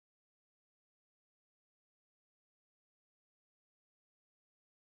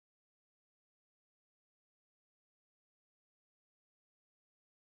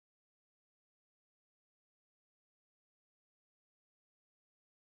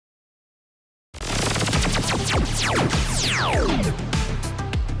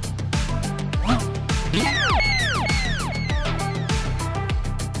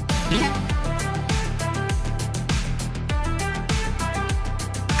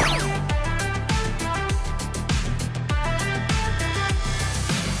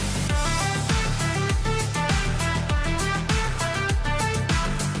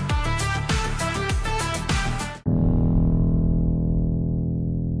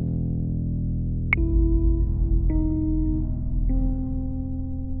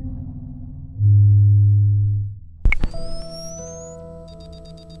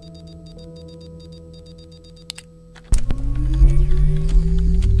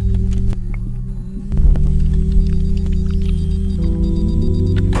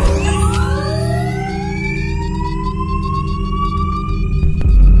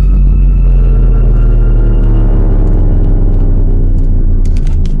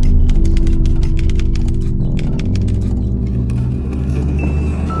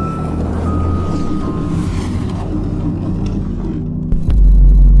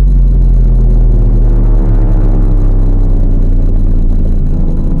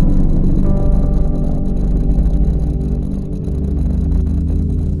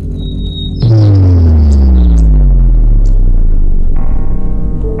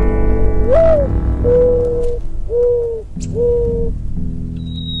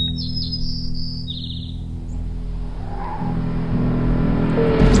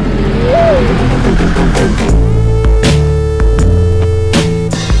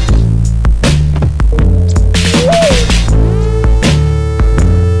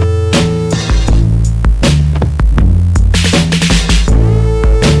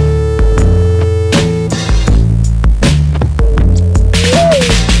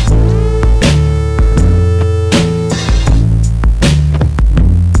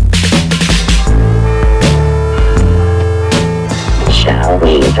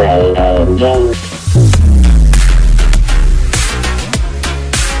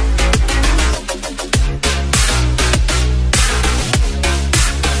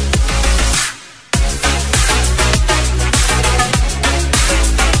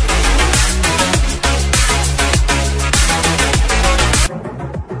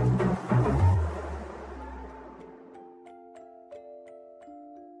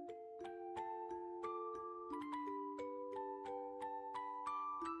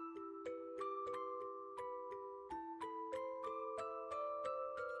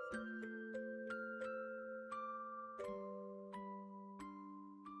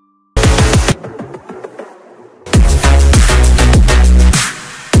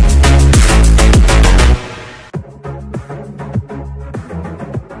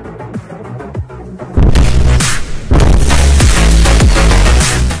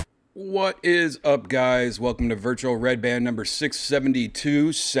What is up, guys? Welcome to Virtual Redban number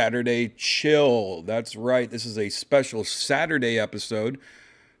 672, Saturday Chill. That's right, this is a special Saturday episode.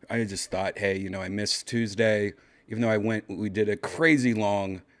 I just thought, hey, you know, I missed Tuesday, even though we did a crazy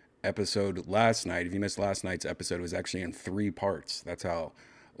long episode last night. If you missed last night's episode, it was actually in 3 parts. That's how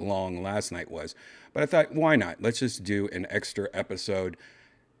long last night was. But I thought, why not? Let's just do an extra episode.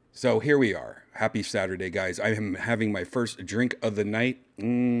 So here we are. Happy Saturday, guys. I am having my first drink of the night.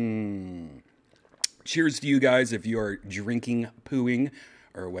 Cheers to you guys if you are drinking, pooing,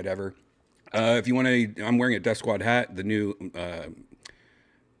 or whatever. If you want to, I'm wearing a Death Squad hat, the new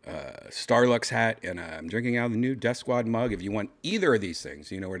Starlux hat, and I'm drinking out of the new Death Squad mug. If you want either of these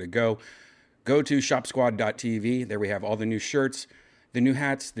things, you know where to go. Go to shopsquad.tv. There we have all the new shirts, the new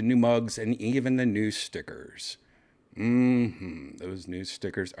hats, the new mugs, and even the new stickers. Those new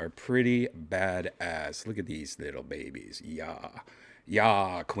stickers are pretty badass. Look at these little babies.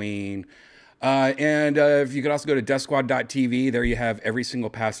 Yeah, queen. And if you could also go to deathsquad.tv, there you have every single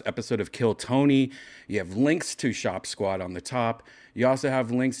past episode of Kill Tony. You have links to Shop Squad on the top. You also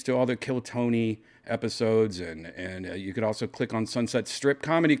have links to all the Kill Tony episodes, and you could also click on Sunset Strip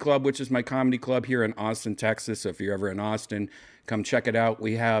Comedy Club, which is my comedy club here in Austin, Texas. So if you're ever in Austin, come check it out.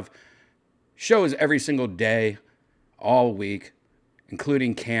 We have shows every single day, all week,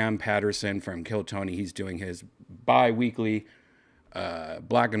 including Cam Patterson from Kill Tony. He's doing his bi-weekly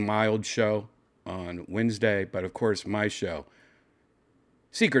Black and Mild show on Wednesday. But of course, my show,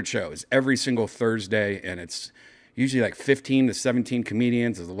 Secret Show, is every single Thursday, and it's usually like 15 to 17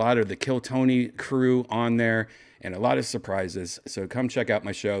 comedians. There's a lot of the Kill Tony crew on there and a lot of surprises. So come check out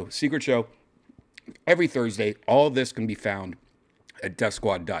my show, Secret Show, every Thursday. All of this can be found at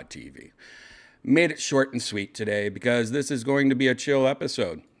deathsquad.tv. Made it short and sweet today because this is going to be a chill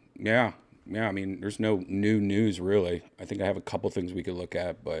episode. Yeah, I mean, there's no new news, really. I think I have a couple things we could look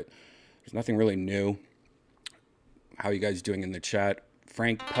at, but there's nothing really new. How you guys doing in the chat?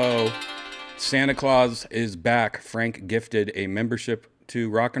 Frank Poe. Santa Claus is back. Frank gifted a membership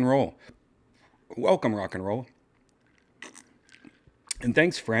to Rock and Roll. Welcome, Rock and Roll. And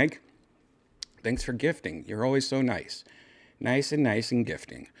thanks, Frank. Thanks for gifting. You're always so nice. Nice and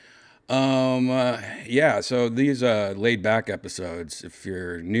gifting. Yeah, so these laid back episodes, if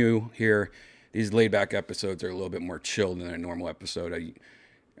you're new here, these laid back episodes are a little bit more chill than a normal episode.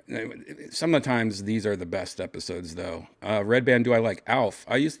 Some of the times these are the best episodes though. Redban, do I like Alf?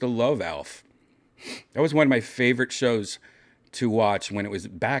 I used to love Alf. That was one of my favorite shows to watch when it was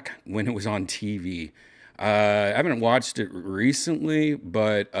on TV. I haven't watched it recently,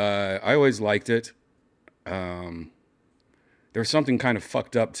 but I always liked it. There was something kind of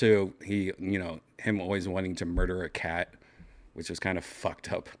fucked up too. Him always wanting to murder a cat, which was kind of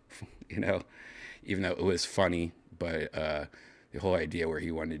fucked up, even though it was funny. But the whole idea where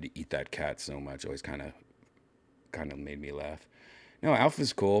he wanted to eat that cat so much always kind of made me laugh. No, Alf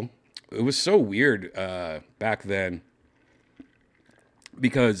is cool. It was so weird back then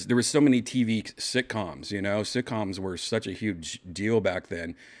because there were so many TV sitcoms. Sitcoms were such a huge deal back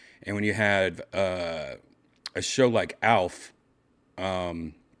then, and when you had a show like Alf,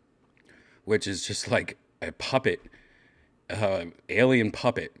 which is just like a puppet, alien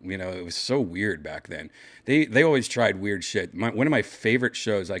puppet. It was so weird back then. They always tried weird shit. One of my favorite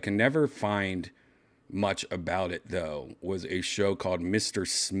shows, I can never find much about it though, was a show called Mr.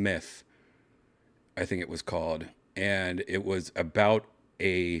 Smith, I think it was called, and it was about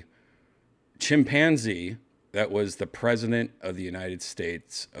a chimpanzee that was the president of the United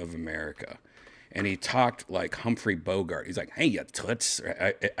States of America. And he talked like Humphrey Bogart. He's like, "Hey, you toots,"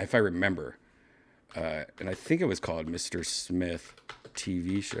 if I remember. And I think it was called Mr. Smith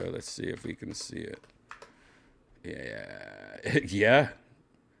TV show. Let's see if we can see it. Yeah. Yeah.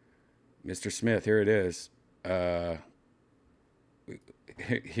 Mr. Smith, here it is.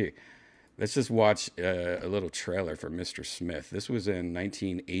 Let's just watch a little trailer for Mr. Smith. This was in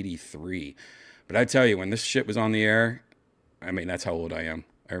 1983. But I tell you, when this shit was on the air, I mean, that's how old I am.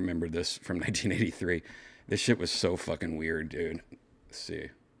 I remember this from 1983. This shit was so fucking weird, dude. Let's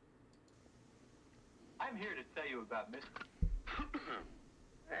see. I'm here to tell you about Mr.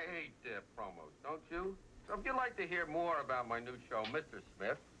 I hate promos, don't you? So if you'd like to hear more about my new show, Mr.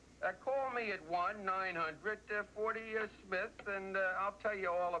 Smith, call me at 1-900-40-SMITH, and I'll tell you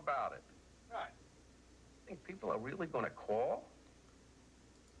all about it. Right. Think people are really going to call?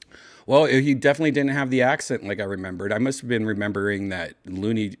 Well, he definitely didn't have the accent like I remembered. I must have been remembering that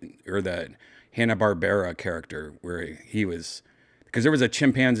that Hanna-Barbera character where he was, because there was a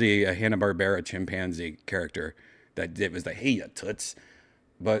chimpanzee, a Hanna-Barbera chimpanzee character that it was like, "Hey, you toots."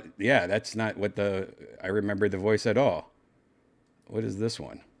 But yeah, that's not what I remember the voice at all. What is this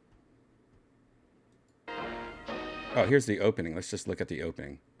one? Oh, here's the opening. Let's just look at the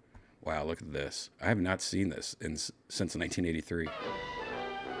opening. Wow, look at this. I have not seen this since 1983.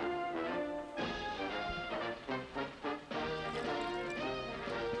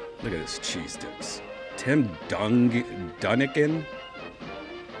 Look at this cheese dips. Tim Dunnigan?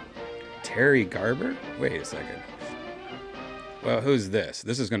 Terry Garber? Wait a second. Well, who's this?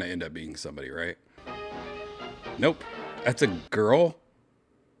 This is going to end up being somebody, right? Nope. That's a girl?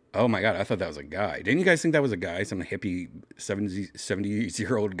 Oh my God, I thought that was a guy. Didn't you guys think that was a guy? Some hippie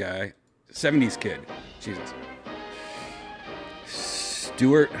 70-year-old guy? 70s kid. Jesus.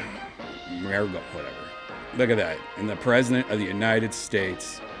 Stuart Marigold, whatever. Look at that. And the President of the United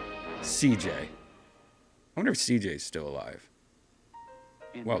States, CJ. I wonder if CJ's still alive.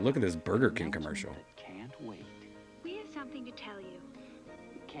 Wow, look at this Burger King commercial. Can't wait. We have something to tell you.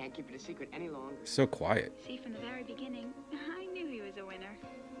 Can't keep it a secret any longer. So quiet. See, from the very beginning, I knew he was a winner.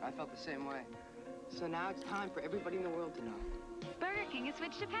 I felt the same way. So now it's time for everybody in the world to know. Burger King has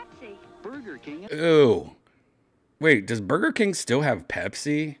switched to Pepsi. Burger King. Ew. Wait, does Burger King still have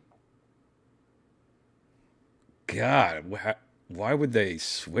Pepsi? God, why would they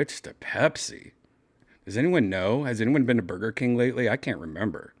switch to Pepsi? Does anyone know? Has anyone been to Burger King lately? I can't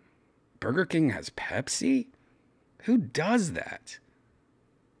remember. Burger King has Pepsi? Who does that?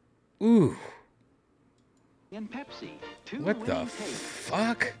 Ooh. And Pepsi. What the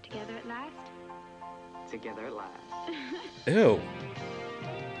fuck? Together at last? Together at last. Ew.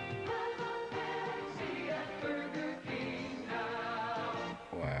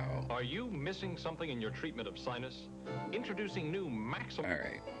 Wow. Are you missing something in your treatment of sinus? Introducing new Maximum. All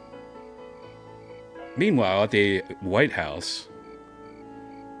right. Meanwhile, at the White House.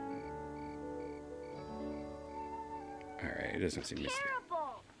 All right, it doesn't seem mysterious.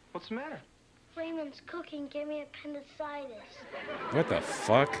 Terrible! What's the matter? Raymond's cooking gave me appendicitis. What the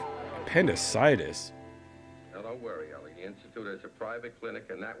fuck? Appendicitis? Hello? don't worry, Ellie. The Institute has a private clinic,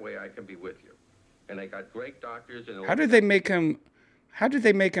 and that way I can be with you. And they got great doctors. And How did they make him? How did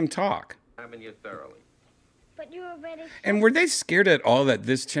they make him talk? examine you thoroughly. But you already And were they scared at all that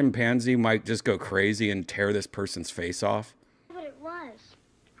this chimpanzee might just go crazy and tear this person's face off? said what it was.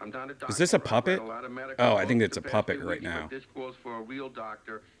 I'm not a doctor. Is this a I've read puppet? a lot of medical Oh, I think books it's a the past puppet few right weeks, now. but this calls for a real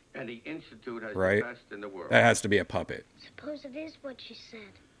doctor, and the Institute has Right? the best in the world. That has to be a puppet. Suppose it is what she said.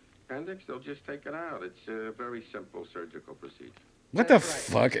 Appendix, they'll just take it out. It's a very simple surgical procedure. What the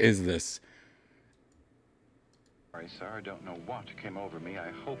fuck is this? Sorry, sir, I don't know what came over me.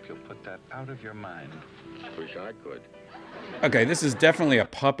 I hope you'll put that out of your mind. Wish I could. Okay, this is definitely a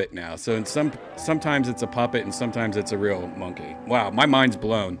puppet now. So in sometimes it's a puppet and sometimes it's a real monkey. Wow, my mind's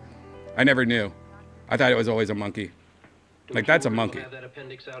blown. I never knew. I thought it was always a monkey. Like, that's a monkey.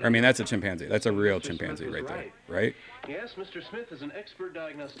 I mean, that's a chimpanzee. That's a real chimpanzee right there, right? Yes, Mr. Smith is an expert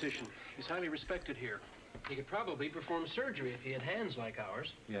diagnostician. He's highly respected here. He could probably perform surgery if he had hands like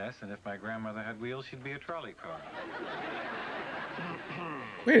ours. Yes, and if my grandmother had wheels, she'd be a trolley car.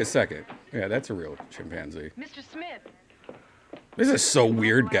 Wait a second. Yeah, that's a real chimpanzee. Mr. Smith. This is so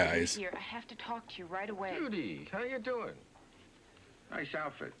weird, guys. Here, I have to talk to you right away. Judy, how you doing? Nice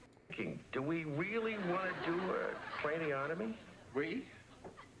outfit. Do we really want to do a craniotomy? We?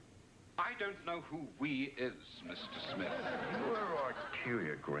 I don't know who we is, Mr. Smith.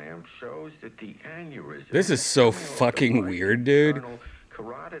 Your arteriogram shows that the aneurysm... This is so fucking weird, dude.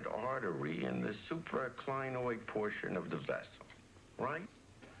 Carotid artery in the supraclinoid portion of the vessel, right?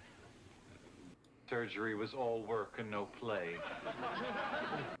 Surgery was all work and no play.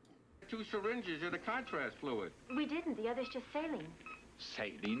 2 syringes of the contrast fluid. We didn't. The other's just saline.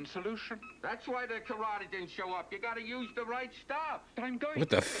 Saline solution? That's why the carotid didn't show up. You gotta use the right stuff. I'm going What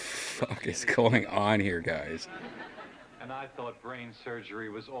the fuck is going on here, guys? And I thought brain surgery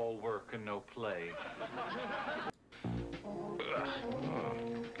was all work and no play.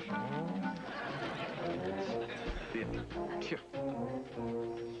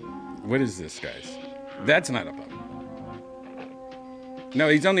 What is this, guys? That's not a puppet. No,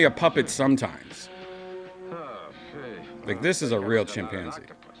 he's only a puppet sometimes. Like, this is a real chimpanzee.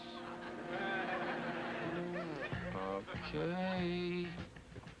 Okay.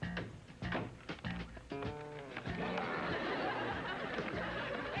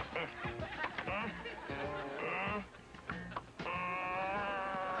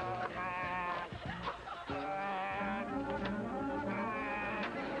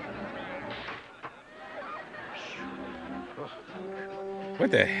 What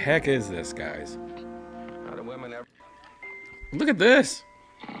the heck is this, guys? How do women ever... Look at this.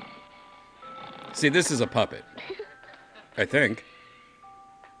 See, this is a puppet. I think.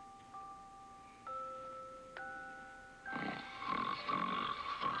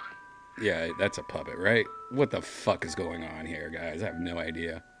 Yeah, that's a puppet, right? What the fuck is going on here, guys? I have no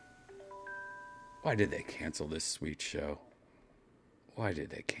idea. Why did they cancel this sweet show? Why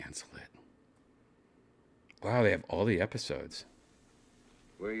did they cancel it? Wow, they have all the episodes.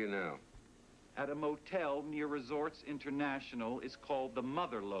 Where are you now? At a motel near Resorts International. Is called the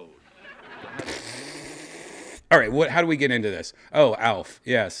Mother Lode. All right, how do we get into this? Oh, Alf.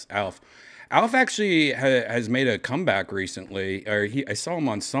 Yes, Alf. Alf actually has made a comeback recently. Or I saw him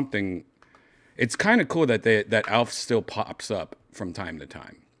on something. It's kind of cool that that Alf still pops up from time to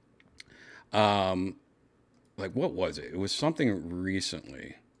time. Like, what was it? It was something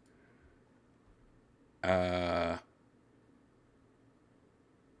recently.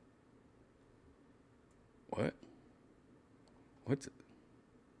 What? What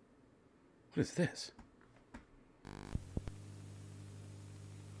is this?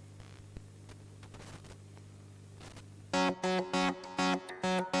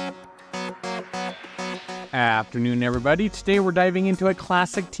 Afternoon, everybody. Today we're diving into a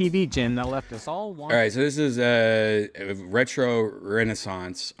classic TV gem that left us all wanting. All right, so this is a retro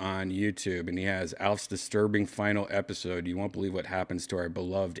renaissance on YouTube, and he has Alf's disturbing final episode. You won't believe what happens to our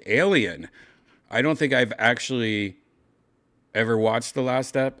beloved alien. I don't think I've actually ever watched the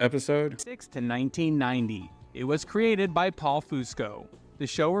last episode. 6 to 1990. It was created by Paul Fusco. The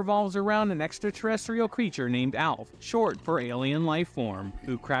show revolves around an extraterrestrial creature named Alf, short for alien life form,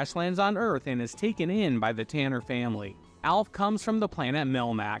 who crash lands on Earth and is taken in by the Tanner family. Alf comes from the planet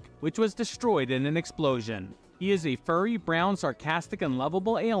Melmac, which was destroyed in an explosion. He is a furry, brown, sarcastic, and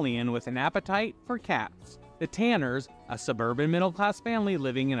lovable alien with an appetite for cats. The Tanners, a suburban middle-class family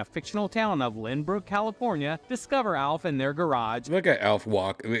living in a fictional town of Lynbrook, California, discover Alf in their garage. Look at Alf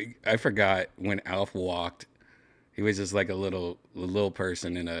walk. I forgot when Alf walked. He was just like a little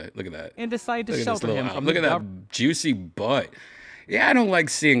person in a, look at that. And decide to Look at this shelter little him Alf. from Look the at that juicy butt. Yeah, I don't like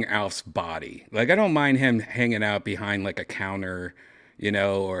seeing Alf's body. Like, I don't mind him hanging out behind like a counter, you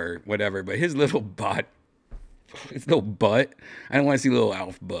know, or whatever. But his little butt, I don't want to see little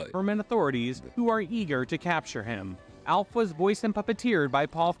Alf butt. Government authorities who are eager to capture him. Alf was voiced and puppeteered by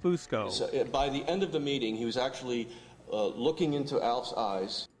Paul Fusco. So, by the end of the meeting, he was actually looking into Alf's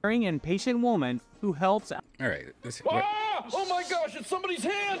eyes. Caring and patient woman who helps. All right. Oh my gosh, it's somebody's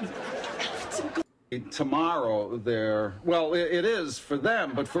hand! Tomorrow, well, it is for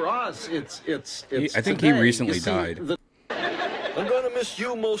them, but for us, it's I think today. he recently died. I'm gonna miss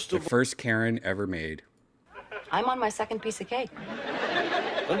you most of. The first Karen ever made. I'm on my second piece of cake.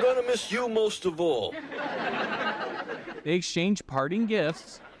 I'm gonna miss you most of all. They exchange parting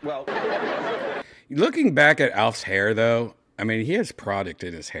gifts. Well, looking back at Alf's hair, though, I mean, he has product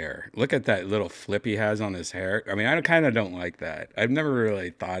in his hair. Look at that little flip he has on his hair. I mean, I kind of don't like that. I've never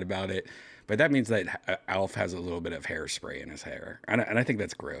really thought about it, but that means that Alf has a little bit of hairspray in his hair, and I think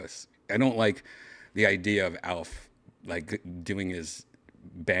that's gross. I don't like the idea of Alf like doing his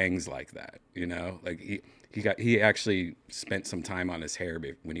bangs like that. You know, like he actually spent some time on his hair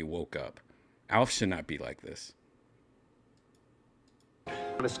when he woke up. Alf should not be like this.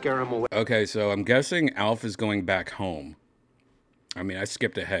 To scare him away. Okay, so I'm guessing Alf is going back home. I mean, I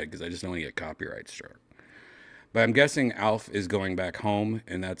skipped ahead because I just don't want to get copyright struck. But I'm guessing Alf is going back home,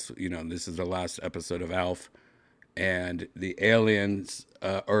 and that's, you know, this is the last episode of Alf. And the aliens,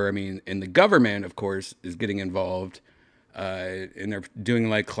 and the government, of course, is getting involved. And they're doing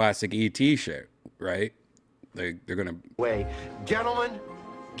like classic ET shit, right? They're going to... Way. Gentlemen,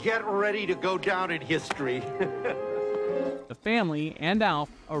 get ready to go down in history. The family and Alf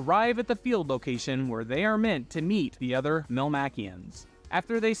arrive at the field location where they are meant to meet the other Melmacians.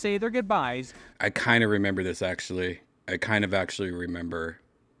 After they say their goodbyes... I kind of remember this, actually. I kind of actually remember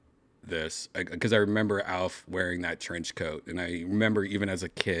this. Because I remember Alf wearing that trench coat. And I remember even as a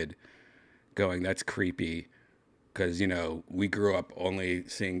kid going, that's creepy. Because, you know, we grew up only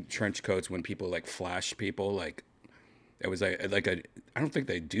seeing trench coats when people, like, flash people. Like, it was I don't think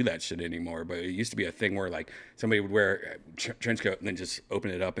they do that shit anymore, but it used to be a thing where like somebody would wear a trench coat and then just open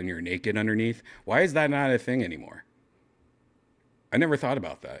it up and you're naked underneath. Why is that not a thing anymore? I never thought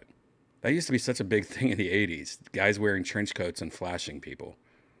about that. That used to be such a big thing in the 80s. Guys wearing trench coats and flashing people.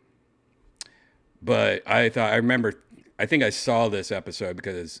 But I think I saw this episode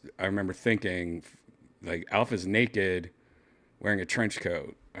because I remember thinking like Alf is naked wearing a trench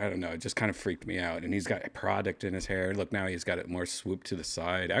coat. I don't know. It just kind of freaked me out. And he's got a product in his hair. Look, now he's got it more swooped to the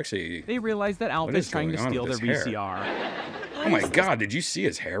side. Actually, they realize that Alf is trying to steal their VCR. Oh my God, did you see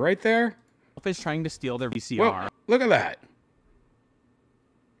his hair right there? Alf is trying to steal their VCR. Well, look at that.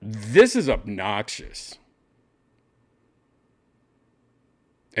 This is obnoxious.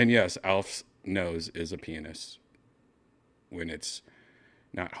 And yes, Alf's nose is a penis when it's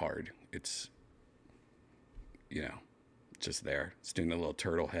not hard. It's, you know, just there. It's doing a little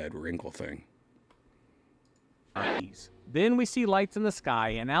turtle head wrinkle thing. Then we see lights in the sky,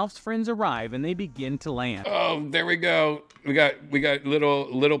 and Alf's friends arrive, and they begin to land. Oh, there we go. We got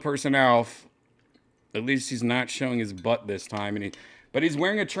little person Alf. At least he's not showing his butt this time, but he's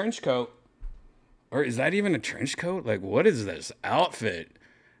wearing a trench coat. Or is that even a trench coat? Like, what is this outfit?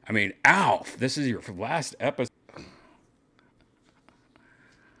 I mean, Alf, this is your last episode.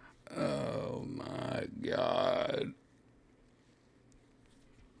 Oh my God.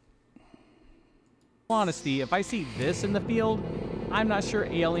 Honesty, if I see this in the field, I'm not sure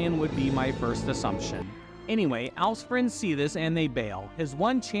alien would be my first assumption. Anyway, Alf's friends see this and they bail. His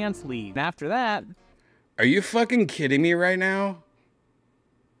one chance leaves. After that... Are you fucking kidding me right now?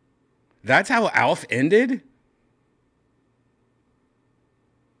 That's how Alf ended?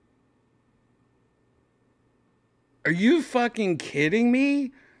 Are you fucking kidding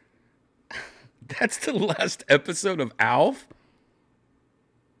me? That's the last episode of Alf?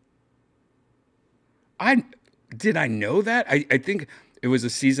 Did I know that? I think it was a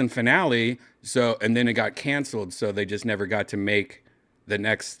season finale, and then it got canceled, so they just never got to make the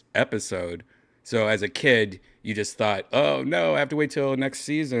next episode. So as a kid, you just thought, oh no, I have to wait till next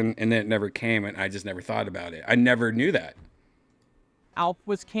season, and then it never came, and I just never thought about it. I never knew that. Alf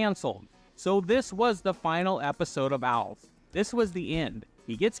was canceled. So this was the final episode of Alf. This was the end.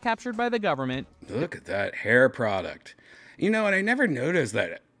 He gets captured by the government. Look at that hair product. You know, and I never noticed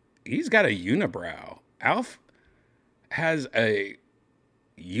that he's got a unibrow. Alf has a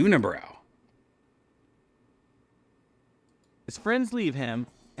unibrow. His friends leave him,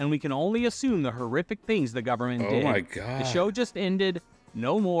 and we can only assume the horrific things the government did. Oh my God. The show just ended.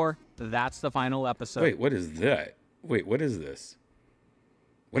 No more. That's the final episode. Wait, what is that? Wait, what is this?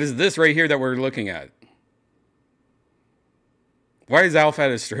 What is this right here that we're looking at? Why is Alf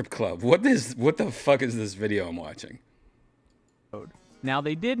at a strip club? What the fuck is this video I'm watching? Now,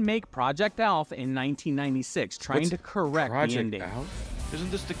 they did make Project Alf in 1996, trying to correct the ending. Alf? Isn't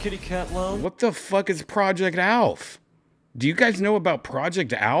this the kitty cat lounge? What the fuck is Project Alf? Do you guys know about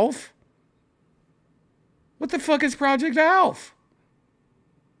Project Alf? What the fuck is Project Alf?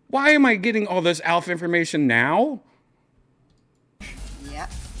 Why am I getting all this Alf information now? Yeah.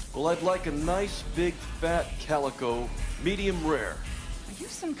 Well, I'd like a nice, big, fat calico, medium rare. Are you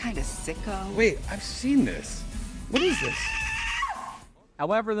some kind of sicko? Wait, I've seen this. What is this?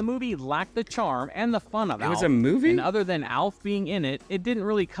 However, the movie lacked the charm and the fun of Alf. It was a movie? And other than Alf being in it, it didn't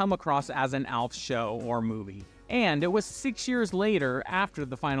really come across as an Alf show or movie. And it was 6 years later after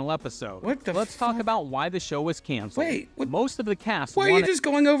the final episode. Let's talk about why the show was canceled. Wait, most of the cast Why are you just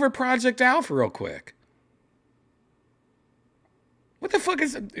going over Project Alf real quick? What the fuck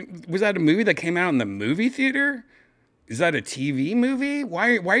was that a movie that came out in the movie theater? Is that a TV movie?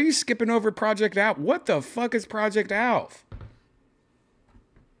 Why are you skipping over Project Alf? What the fuck is Project Alf?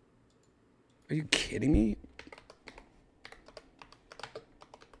 Are you kidding me?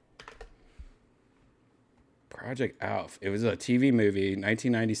 Project Alf. It was a TV movie,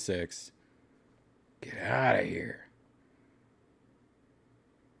 1996. Get out of here.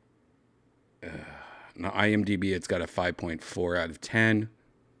 Now, IMDb, it's got a 5.4 out of 10.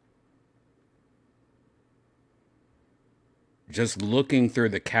 Just looking through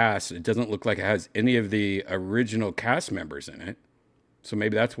the cast, it doesn't look like it has any of the original cast members in it. So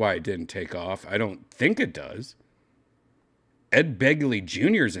maybe that's why it didn't take off. I don't think it does. Ed Begley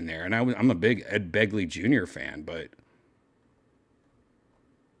Jr.'s in there, and I'm a big Ed Begley Jr. fan, but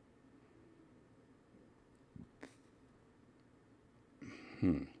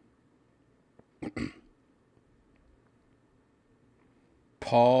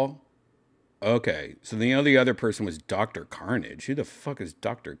Paul. Okay, so the only other person was Dr. Carnage. Who the fuck is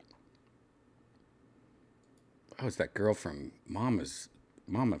Dr. Oh, it's that girl from Mama's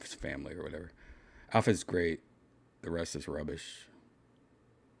Family or whatever. Alpha's great. The rest is rubbish.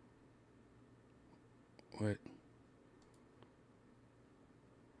 What?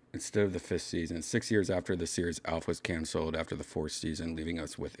 Instead of the 5th season, 6 years after the series, Alf was canceled after the 4th season, leaving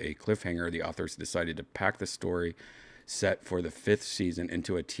us with a cliffhanger. The authors decided to pack the story set for the 5th season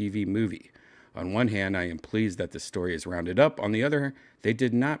into a TV movie. On one hand, I am pleased that the story is rounded up. On the other, they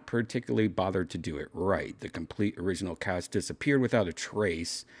did not particularly bother to do it right. The complete original cast disappeared without a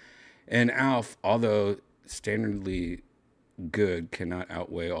trace. And Alf, although standardly good, cannot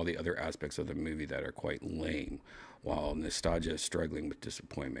outweigh all the other aspects of the movie that are quite lame, while nostalgia is struggling with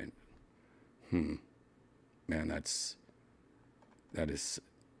disappointment. Man, that is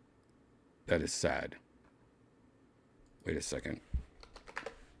sad. Wait a second.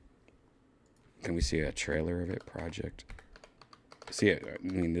 Can we see a trailer of it, Project? See, I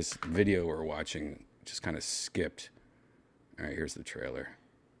mean, this video we're watching just kind of skipped. All right, here's the trailer.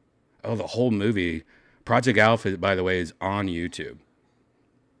 Oh, the whole movie. Project Alf, by the way, is on YouTube.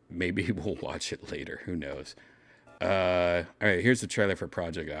 Maybe we'll watch it later. Who knows? All right, here's the trailer for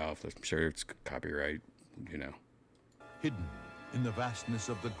Project Alf. I'm sure it's copyright, you know. Hidden in the vastness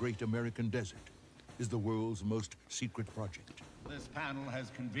of the great American desert is the world's most secret project. This panel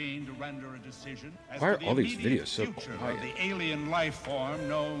has convened to render a decision as Why are to the all these immediate videos so future quiet? of the alien life form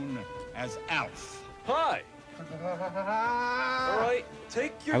known as Alf. Hi. All right,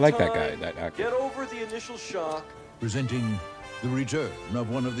 take your time. I like that guy, that actor. Get over the initial shock. Presenting the return of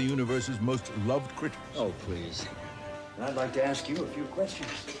one of the universe's most loved critters. Oh, please. I'd like to ask you a few questions.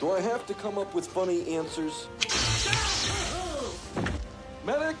 Do I have to come up with funny answers?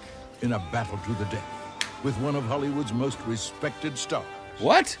 Medic! In a battle to the death with one of Hollywood's most respected stars.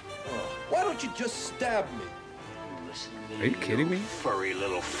 What? Why don't you just stab me? Listen to me, Are you kidding me? furry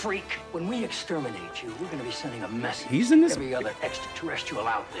little freak. When we exterminate you, we're going to be sending a message He's in this? to every other extraterrestrial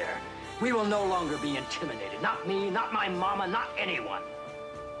out there. We will no longer be intimidated. Not me, not my mama, not anyone.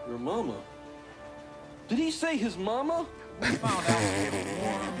 Your mama? Did he say his mama? We found out to be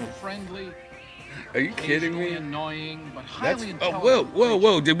warm, friendly, Are you kidding me? annoying, but highly Oh, intelligent.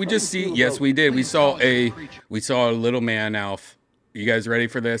 whoa! Did we just see? Yes, we did. We saw a little man Alf. You guys ready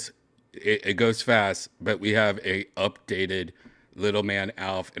for this? It goes fast, but we have a updated little man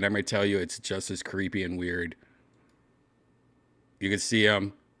Alf, and I'm gonna tell you, it's just as creepy and weird. You can see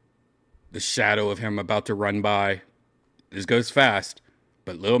him, the shadow of him about to run by. This goes fast,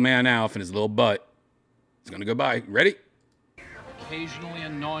 but little man Alf and his little butt is gonna go by. Ready? Occasionally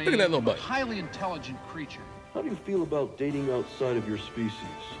annoying, Look at that little but butt. highly intelligent creature. How do you feel about dating outside of your species?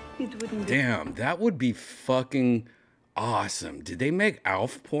 Damn, that would be fucking awesome. Did they make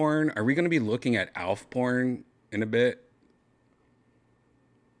Alf porn? Are we going to be looking at Alf porn in a bit?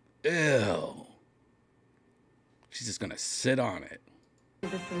 Ew. She's just gonna sit on it. The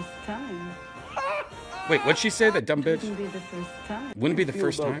first time. Wait, what'd she say, that dumb bitch? Wouldn't be the first time. Wouldn't be the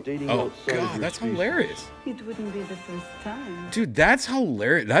first time? Oh, God, that's hilarious. It wouldn't be the first time. Dude, that's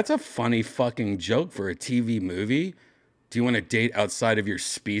hilarious. That's a funny fucking joke for a TV movie. Do you want to date outside of your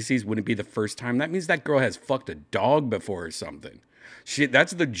species? Wouldn't it be the first time? That means that girl has fucked a dog before or something.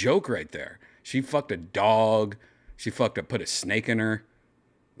 That's the joke right there. She fucked a dog. She put a snake in her.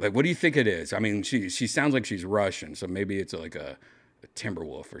 Like, what do you think it is? I mean, she sounds like she's Russian, so maybe it's like a timber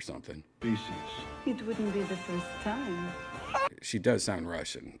wolf or something. It wouldn't be the first time. She does sound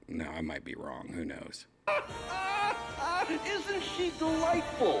Russian. No, I might be wrong. Who knows? Isn't she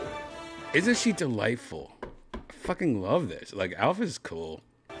delightful? Isn't she delightful? I fucking love this. Like, Alf is cool.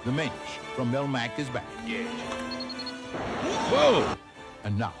 The Mensch from Melmac is back. Yeah. Whoa!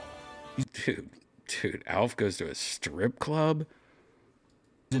 And now, dude, Alf goes to a strip club?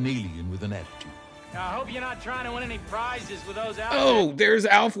 He's an alien with an attitude. I hope you're not trying to win any prizes with those outfits. Oh, there's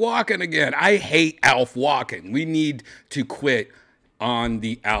Alf Walken again. I hate Alf Walken. We need to quit on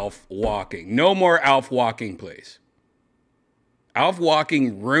the Alf walking. No more Alf walking, please. Alf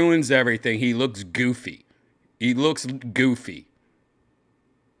walking ruins everything. He looks goofy. He looks goofy.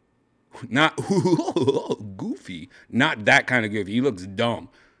 Not goofy. Not that kind of goofy. He looks dumb.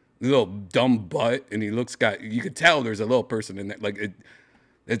 A little dumb butt, and he looks you could tell there's a little person in there. Like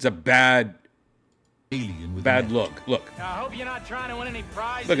it's a bad look. Look. I hope you're not trying to win any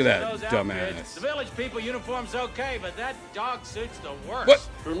prizes. Look at that with those dumbass. outfits. The village people uniform's okay, but that dog suit's the worst.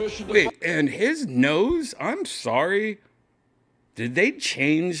 What? Wait, and his nose? I'm sorry. Did they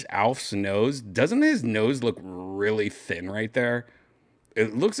change Alf's nose? Doesn't his nose look really thin right there?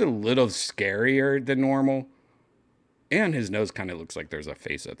 It looks a little scarier than normal. And his nose kind of looks like there's a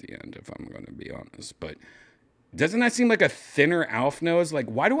face at the end, if I'm going to be honest. But doesn't that seem like a thinner Alf nose? Like,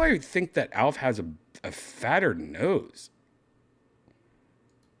 why do I think that Alf has a fatter nose?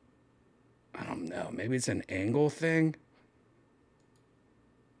 I don't know. Maybe it's an angle thing.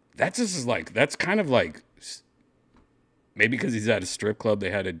 That's just like, that's kind of like, maybe because he's at a strip club,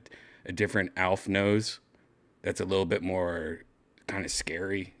 they had a different Alf nose. That's a little bit more kind of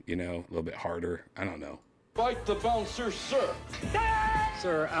scary, you know, a little bit harder. I don't know. Fight the bouncer, sir.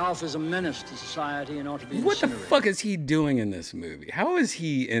 Sir, Alf is a menace to society and ought to be What the incinerated. fuck is he doing in this movie? How is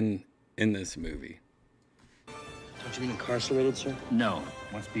he in this movie? Don't you mean incarcerated, sir? No.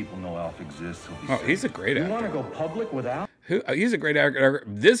 Once people know Alf exists, he'll be Oh, he's a great actor. You want to go public with Alf? He's a great actor.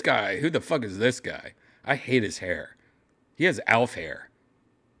 This guy, who the fuck is this guy? I hate his hair. He has Alf hair.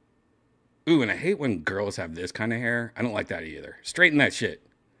 Ooh, and I hate when girls have this kind of hair. I don't like that either. Straighten that shit.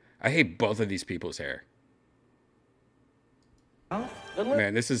 I hate both of these people's hair.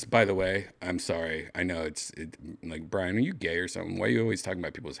 Man, this is, by the way, I'm sorry. I know it's like, Brian, are you gay or something? Why are you always talking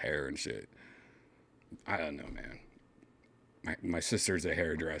about people's hair and shit? I don't know, man. My sister's a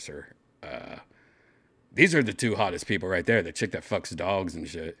hairdresser. These are the two hottest people right there. The chick that fucks dogs and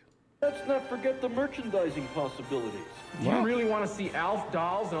shit. Let's not forget the merchandising possibilities. Do you really want to see Alf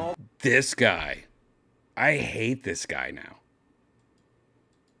dolls and all? This guy. I hate this guy now.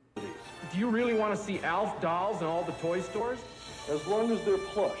 Do you really want to see Alf dolls in all the toy stores? As long as they're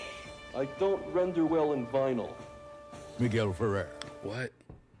plush. I don't render well in vinyl. Miguel Ferrer. What?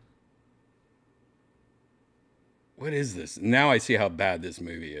 What is this? Now I see how bad this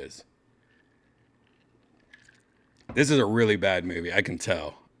movie is. This is a really bad movie. I can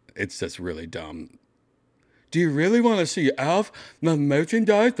tell. It's just really dumb. Do you really want to see Alf? The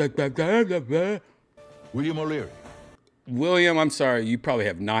merchandise? William O'Leary. William, I'm sorry. You probably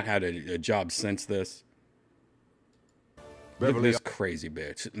have not had a job since this. Look at this crazy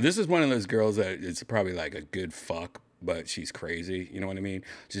bitch. This is one of those girls that it's probably like a good fuck, but she's crazy. You know what I mean?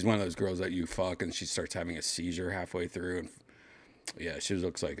 She's one of those girls that you fuck and she starts having a seizure halfway through. And yeah, she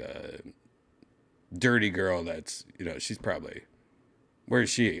looks like a dirty girl that's, you know, she's probably... Where is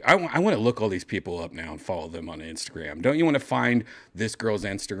she? I want to look all these people up now and follow them on Instagram. Don't you want to find this girl's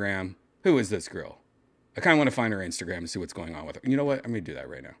Instagram? Who is this girl? I kind of want to find her Instagram and see what's going on with her. You know what? I'm going to do that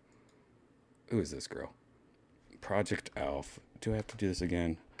right now. Who is this girl? Project Alf. Do I have to do this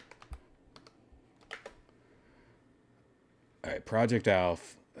again? All right, Project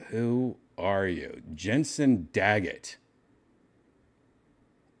Alf. Who are you? Jensen Daggett.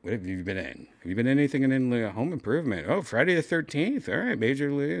 What have you been in? Have you been in anything in Home Improvement? Oh, Friday the 13th. All right,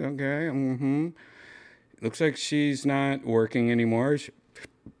 Major League. Okay. Looks like she's not working anymore.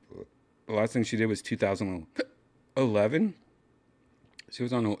 The last thing she did was 2011. She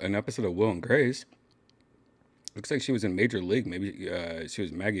was on an episode of Will and Grace. Looks like she was in Major League. Maybe she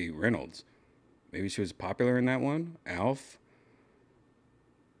was Maggie Reynolds. Maybe she was popular in that one. Alf.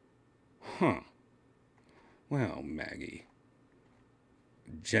 Huh. Well, Maggie.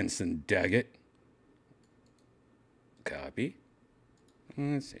 Jensen Daggett. Copy.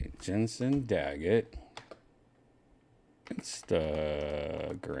 Let's see. Jensen Daggett. Instagram.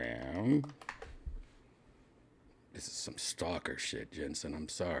 This is some stalker shit, Jensen. I'm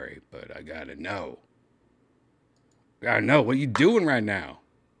sorry, but I gotta know. Gotta know. What are you doing right now?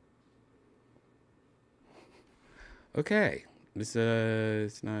 Okay. This,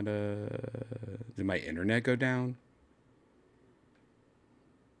 it's not, did my internet go down?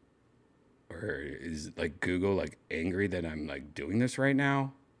 Or is, like, Google, like, angry that I'm, like, doing this right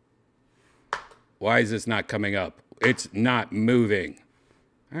now? Why is this not coming up? It's not moving.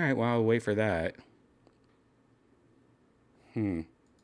 All right, well, I'll wait for that.